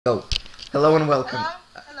Oh, hello and welcome.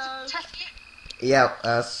 Hello. Tekkit. Yeah,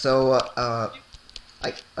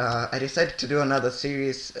 I decided to do another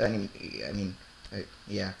series.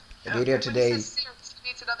 Yeah, a video When he today. says series, he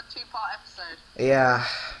needs another two-part episode. Yeah,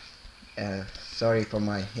 sorry for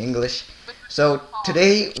my English. Which So part?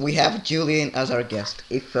 today we have Julian as our guest.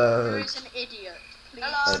 Who is an idiot. Please,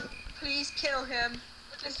 Hello. please kill him.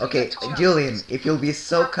 Okay, Thomas. Julian, if you'll be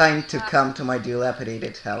so kind to come to my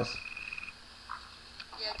dilapidated house.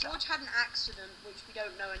 Yeah, George had an accident which we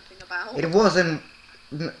don't know anything about. It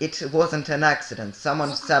wasn't an accident.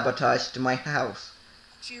 Someone sabotaged my house.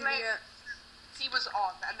 Julia. He was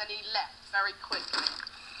on, and then he left very quickly.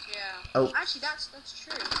 Yeah. Oh. Actually, that's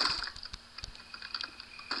true.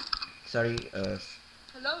 Sorry,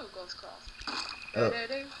 Hello, Ghostcraft. Oh.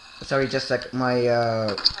 Sorry, just like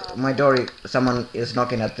my door. Someone is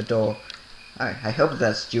knocking at the door. I hope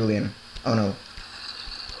that's Julian. Oh no,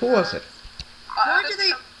 who was it? Why do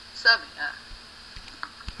they? Serving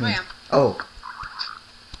it. I am. Oh,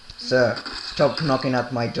 sir, stop knocking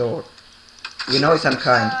at my door. You know it's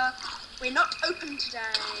unkind. We're not open today.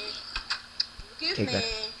 Give Take me. that.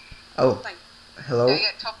 Oh, Thank hello.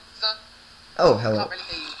 Yeah, Tom. Oh, hello. Can't really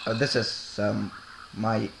hear you. Oh, this is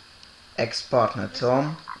my ex-partner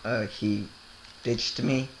Tom. He ditched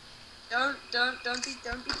me. Don't be bitter,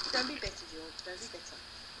 George. Don't be bitter.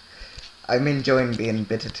 I'm enjoying being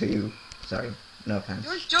bitter to you. Sorry, no offense.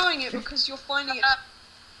 You're enjoying it because you're finding it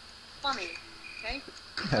funny. Okay.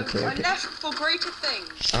 Okay, I okay. left for greater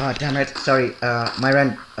things. Ah, damn it. Sorry,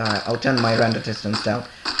 I'll turn my render distance down.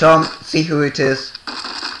 Tom, see who it is.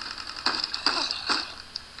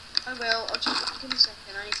 I will. I'll just give me a second.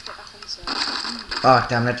 I need to get back on the server. Ah,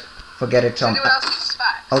 damn it. Forget it, Does Tom. anyone else use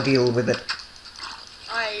back? I'll deal with it.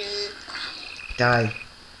 Die.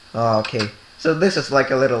 Oh, okay. So this is like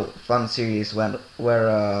a little fun series where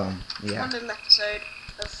yeah. One little episode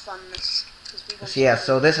of funness. We want So, yeah, to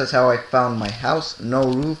so this is how I found my house. No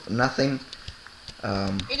roof, nothing.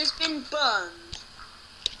 It has been burned.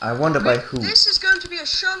 I wonder by who. This is going to be a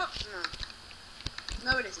Sherlock.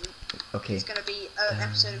 No, it isn't. Okay. It's going to be an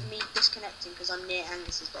episode of me disconnecting because I'm near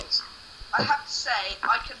Angus's base. I have to say,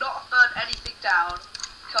 I cannot burn anything down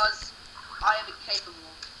because I am incapable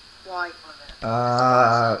Why?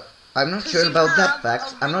 of it. I'm not 'Cause sure you about that have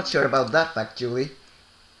fact. a I'm not sure about that fact, Julie.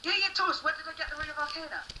 Yeah, Thomas, when did I get the Ring of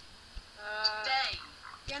Arcana? Today.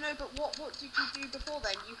 Yeah, no, but what did you do before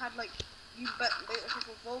then? You had like you bet a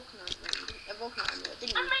vulcanite,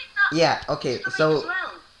 didn't I you? made that. Yeah, okay, as so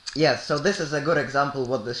well. yeah, so this is a good example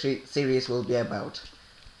what the series will be about.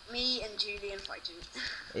 Me and Julian fighting.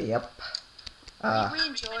 Yep. We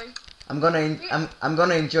enjoy. I'm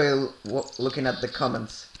gonna enjoy looking at the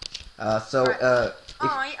comments.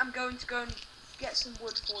 I am going to go and get some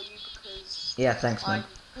wood for you because Yeah, thanks, man.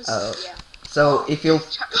 yeah. So if you'll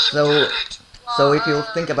if you'll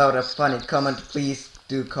think about a funny comment, please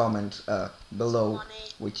do comment below Funny.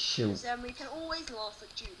 which shoe. Then we can always laugh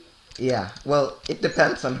at Julian. Yeah, well, it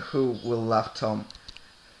depends on who will laugh Tom.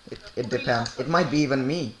 It depends. It might be even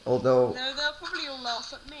me, although No, they'll probably all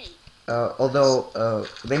laugh at me.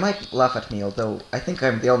 they might laugh at me, although I think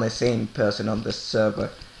I'm the only sane person on this server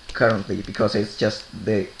currently because it's just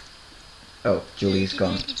the. Oh, Julie's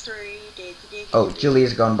gone. Oh, Julie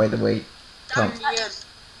is gone, by the way. Tom,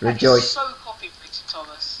 rejoice, So copyrighted,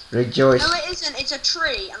 Thomas. rejoice. No, it isn't. It's a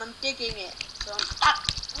tree, and I'm digging it. So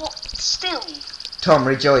What? Still? Tom,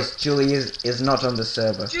 rejoice. Julie is not on the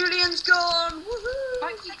server. Julian's gone. Woohoo!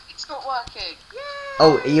 My it's not working. Yay!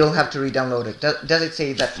 Oh, you'll have to re-download it. Does it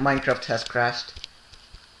say that Minecraft has crashed?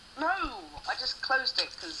 No, I just closed it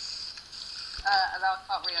because and now I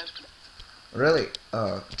can't reopen it. Really?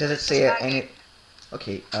 Does it say any?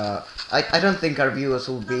 Okay. I don't think our viewers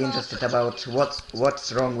will be interested about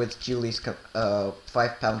what's wrong with Julie's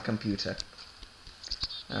 £5 computer.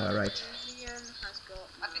 Right. Julian has got.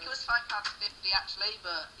 I think it was £5.50 actually,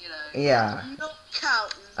 but you know. Yeah. Not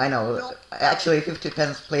counting. I know. Not Actually, 50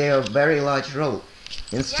 pence play a very large role.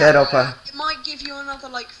 Instead of a. It might give you another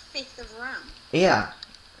like fifth of RAM. Yeah.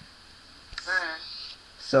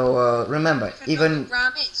 So remember, even.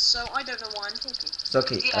 RAM is, so I don't know why I'm talking. It's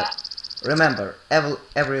okay. Yeah. Remember,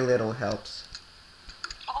 every little helps.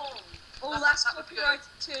 Oh, That's that would be good. copyrighted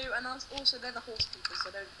too, and also they're the horse people,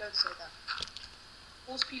 so don't say that.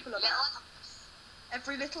 Horse people are bad.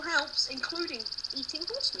 Every little helps, including eating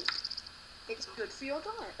horse meat. It's good for your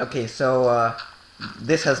diet. Okay, so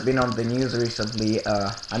this has been on the news recently.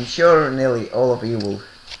 I'm sure nearly all of you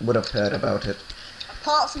would have heard about it.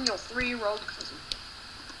 Apart from your 3-year-old cousin.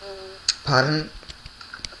 Pardon?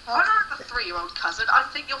 I don't have a 3-year-old cousin. I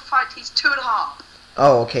think you'll find he's 2.5.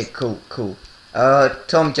 Oh, okay, cool.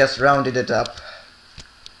 Tom just rounded it up.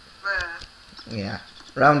 Yeah,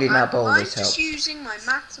 rounding up I'm always just helps. using my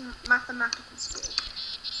mathematical skill.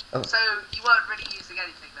 Oh. So you weren't really using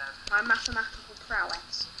anything then? My mathematical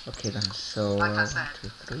prowess. Okay then, so Like I 1, said. 2,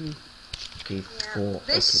 3. Okay, Yeah. 4.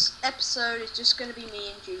 This episode is just going to be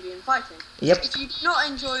me and Julian fighting. Yep. If you do not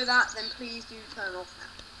enjoy that, then please do turn off now.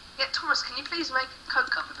 Yeah, Thomas, can you please make a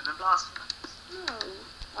coke oven and a blast furnace? No.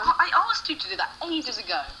 Oh, I asked you to do that ages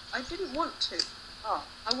ago. I didn't want to. Oh,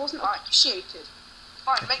 I wasn't Right. appreciated.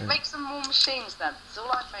 fine. Okay. Make some more machines then. Because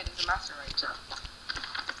all I've made is a macerator.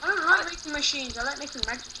 I don't like making machines. I like making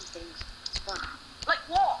magic-y things. It's fun. Like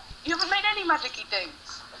what? You haven't made any magic-y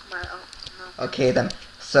things. No. Okay then,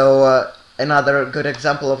 so another good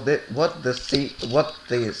example of what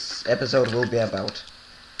this episode will be about.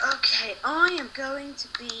 Okay, I am going to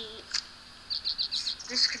be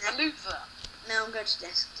disconnect. Maneuver. No, I'm going to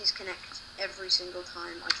disconnect every single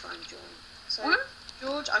time I try and join. So, What?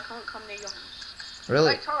 George, I can't come near your house.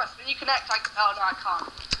 Really? Hey, Thomas, when you connect, oh no, I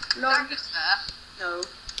can't. No. Angus there. No.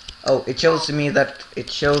 Oh, it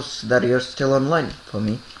shows that you're still online for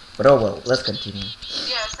me. But oh well, let's continue.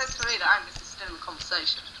 Yeah, it says to me that Angus is still in the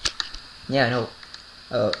conversation. Yeah, I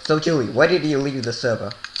know. So Julie, why did you leave the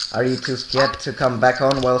server? Are you too scared to come back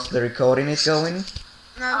on whilst the recording is going?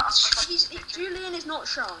 No, Julian is not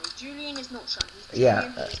shy. Julian is not shy. He's Yeah,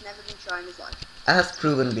 Julian, he's never been shy in his life. As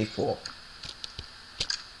proven before.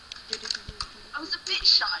 I was a bit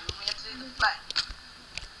shy when we had to do the play.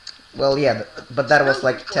 Well, yeah, but that was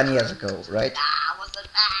like 10 years ago, right? I wasn't.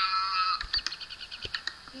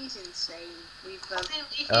 He's insane. We've I didn't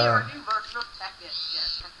hear a new version of tekkit.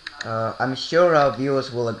 Yeah, tekkit. I'm sure our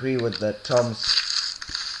viewers will agree with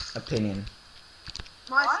Tom's opinion.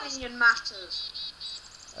 my What? opinion matters.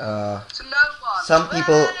 To no one. Some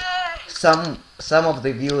people, Hey! some of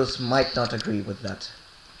the viewers might not agree with that.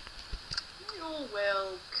 Oh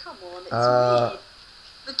well, come on, it's Uh, me.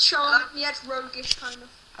 The charm, yet roguish kind of.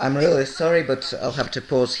 I'm really sorry, but I'll have to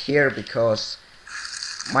pause here because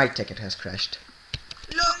my ticket has crashed.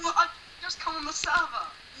 Look, I just come on the server.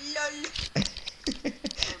 Lol.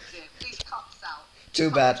 Oh dear, please cut this out. Too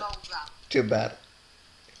Cut bad. the dolls out. Too bad.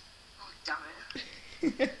 Oh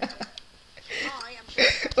damn it. I am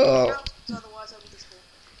Oh. otherwise I'll be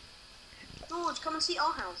disappointed. George, come and see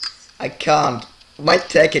our house. I can't. My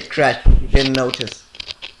ticket crashed. You didn't notice.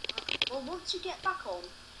 Well, once you get back on,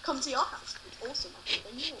 come see our house. It's awesome, I think,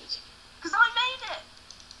 than yours. Because I made it.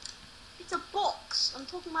 It's a box. I'm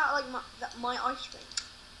talking about like my ice cream.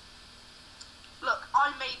 Look,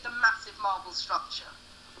 I made the massive marble structure.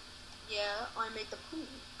 Yeah, I made the pool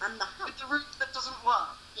and the house. With the roof that doesn't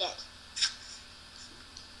work. Yet.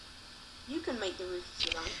 You can make the roof if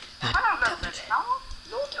you like. I don't know this now.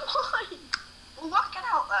 Nor do I. Well, work it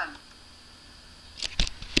out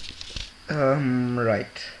then. Right.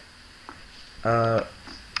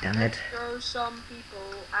 Damn it. Throw some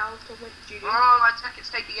people out of it, Judy. Oh, my ticket's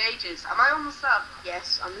taking ages. Am I on the server?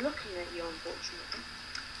 Yes, I'm looking at you, unfortunately.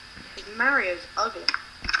 Because Mario's ugly.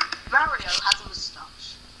 Mario has a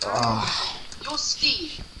moustache. Oh. You're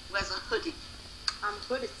Steve, who has a hoodie. I'm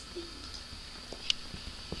good at Steve.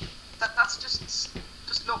 That's just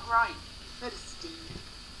not right. Good at Steve.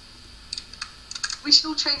 We should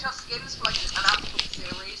all change our skins for like an actual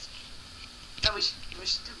series. Then we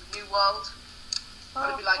should do the new world. And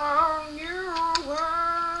it'd be like,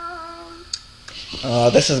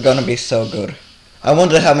 This is gonna be so good. I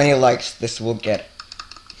wonder how many likes this will get.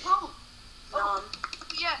 oh, None.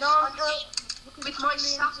 yes, No, I'm no. with my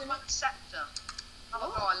sapphire scepter. Oh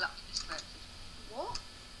What? no, I left it disconnected. What?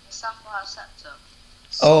 A sapphire scepter.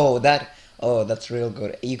 Oh, that's real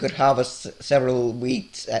good. You could harvest several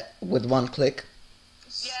wheats with one click.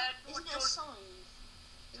 Yeah, Isn't it a George- sign?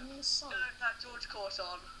 Isn't it a sign? That George caught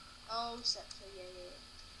on. Oh, scepter, yeah.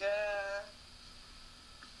 Yeah.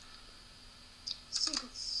 Single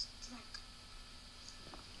strike.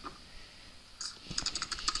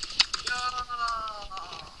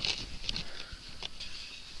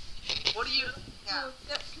 What are you looking at?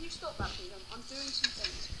 No, can you stop that, please? I'm doing some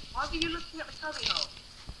things. Why were you looking at the cubby hole?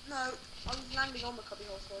 No, I was landing on the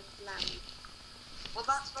cubbyhole so I could land. Well,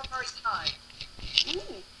 that's not very kind.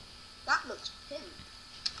 Ooh, that looks pimp.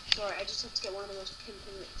 Sorry, I just have to get one of the most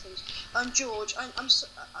pimping things. George,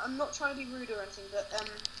 I'm not trying to be rude or anything, but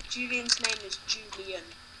Julian's name is Julian,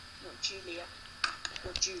 not Julia,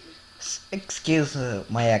 not Julie. Excuse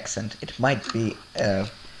my accent. It might be a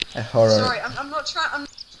horror. Sorry, I'm not trying. I'm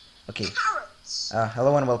Okay. carrots.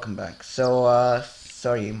 Hello and welcome back. So,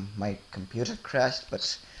 sorry, my computer crashed,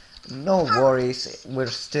 but no worries. We're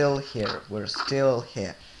still here.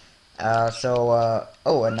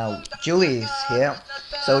 Oh, and now Julie is here.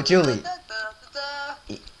 So, Julie.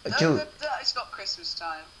 Julie. It's not Christmas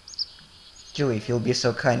time. Julie, if you'll be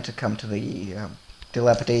so kind to come to the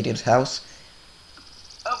dilapidated house.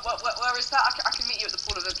 Where is that? I can meet you at the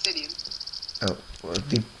pool of obsidian. Oh,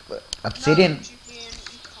 the obsidian? No, Julian,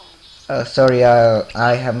 you can't. Sorry,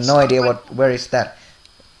 I have no idea where is that.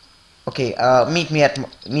 Okay, meet me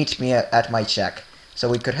at my shack, so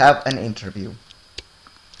we could have an interview.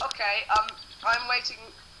 Okay, I'm waiting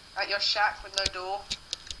at your shack with no door.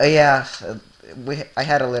 Yeah, I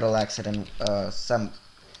had a little accident. Some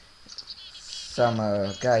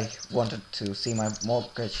guy wanted to see my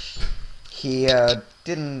mortgage. He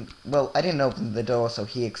didn't. Well, I didn't open the door, so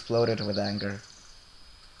he exploded with anger.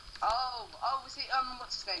 Oh, was he,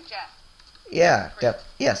 what's his name, Jeff? Yeah,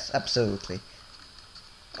 yes, absolutely.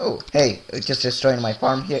 Oh, hey, just destroying my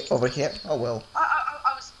farm here, over here. Oh well.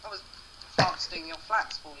 I was harvesting your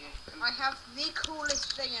flax for you. I have the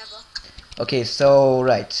coolest thing ever. Okay, so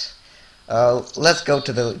right. Let's go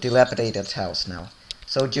to the dilapidated house now.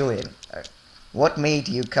 So Julian, what made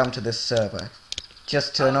you come to this server?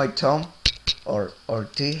 Just to annoy Tom, or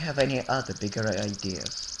do you have any other bigger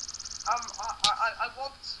ideas? I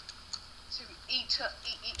want to eat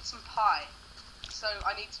some pie, so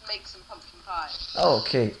I need to make some pumpkin pie. Oh,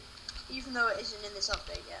 okay. Even though it isn't in this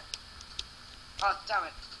update yet. Oh, damn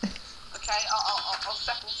it. Okay, I'll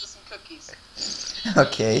settle for some cookies.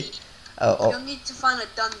 Okay. You'll need to find a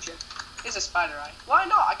dungeon. Here's a spider eye. Why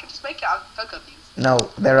not? I can just make it out of cocoa beans. No,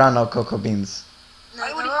 there are no cocoa beans. No,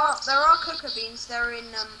 there are cocoa beans. They're in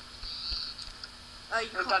you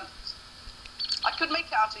No, can't. I could make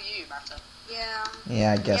it out of you, Matter. Yeah.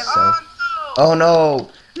 Yeah, I guess Yeah, so. Oh Oh no!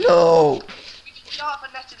 no! We should start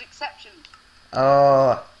a netted exception.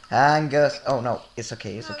 Oh, Angus. Oh no, it's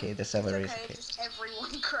okay, No, the server is okay. okay. Just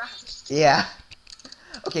everyone crashed. Yeah.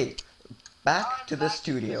 Okay, back I'm to the back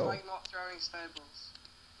studio. because I'm not throwing snowballs.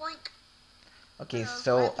 Boink. Okay, Hello, I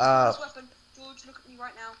so have the strongest weapon. George, look at me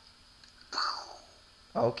right now.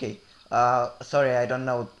 okay. Sorry, I don't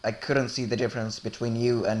know. I couldn't see the difference between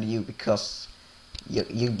you and you because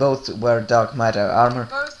you both wear dark matter armor.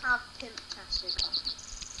 Both have pimp-tastic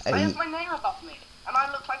armor. I have my name above me, and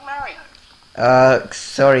I look like Mario.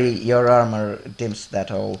 Sorry, your armor dims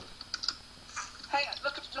that all. Hey,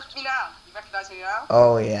 look at me now. You recognize me now?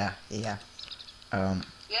 Oh yeah. Yeah.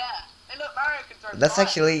 Hey, look, Mario can throw That's fire.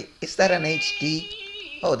 actually, is that an HD?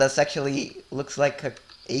 Oh, that's actually looks like a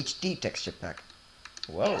HD texture pack.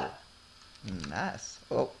 Whoa, Yeah. nice.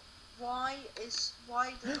 Oh, Why does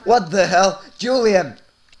what the hell, Julian?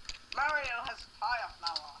 Mario has fire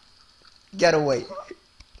flower. Get away!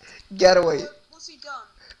 Get away! What's he done?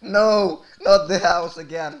 No, not the house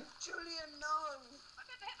again. Julian, no! I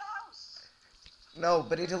didn't hit the house. No,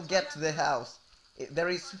 but it'll get to the house. There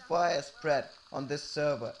is fire spread on this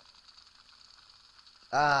server.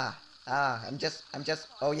 I'm just,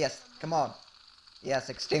 oh yes, come on. Yes,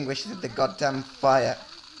 extinguish the goddamn fire.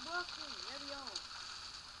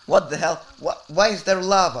 What the hell? Why is there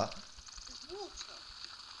lava? There's water.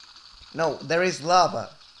 No, there is lava.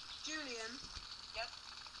 Julian, Yep.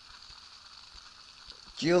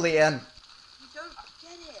 Julian. you don't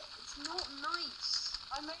get it. It's not nice.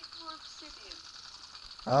 I made more obsidian.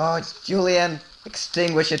 Oh, Julian,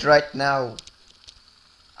 extinguish it right now.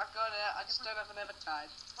 I've got it. I just don't have another tide.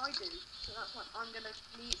 I do. So that's why I'm gonna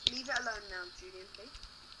leave it alone now, Julian, please.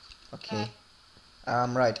 Okay.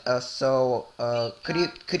 Right. Could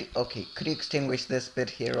you extinguish this bit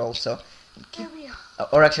here also? There we are.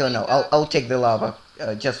 Or actually, no. I'll take the lava,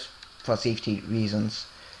 just for safety reasons.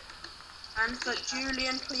 And for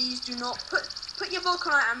Julian, please do not put your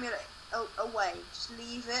Vulcanite amulet away. Just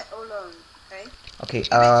leave it alone, okay? Okay.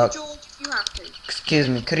 Give it to George if you have to. Excuse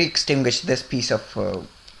me. Could you extinguish this piece of?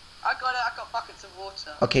 I got it. I got buckets of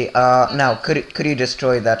water. Okay. Now could you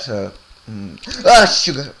destroy that?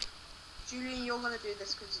 Sugar. Julian, you're gonna do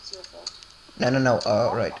this because it's your fault. No.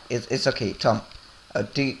 Right. It's okay, Tom.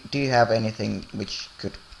 Do you have anything which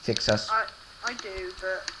could fix us? I do,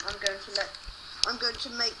 but I'm going to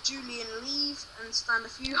make Julian leave and stand a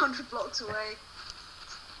few hundred blocks away.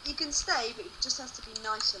 You can stay, but it just has to be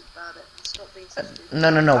nice about it and stop being so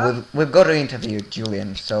stupid. No. We've got to interview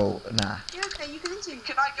Julian, so nah. Yeah, okay, you can interview.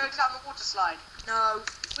 Can I go down the water slide? No.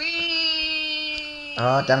 Whee!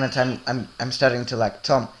 Oh damn it! I'm starting to like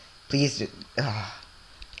Tom. Please.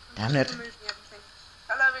 Damn it! Removing everything.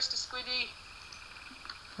 Hello, Mr. Squiddy.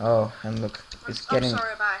 Oh, and look, it's I'm getting.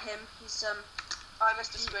 sorry about him. He's Hi,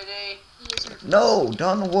 Mr. Squiddy. he isn't. No,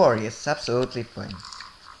 don't worry. It's absolutely fine.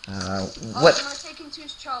 I'm What? gonna take him to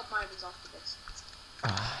his child minders after this.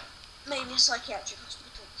 Ah, Maybe a psychiatric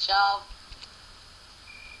hospital. Shove.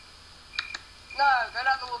 No, go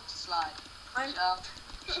down the water slide. I'm Shove.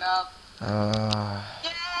 Shove. uh,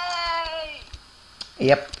 Yay!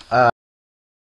 yep.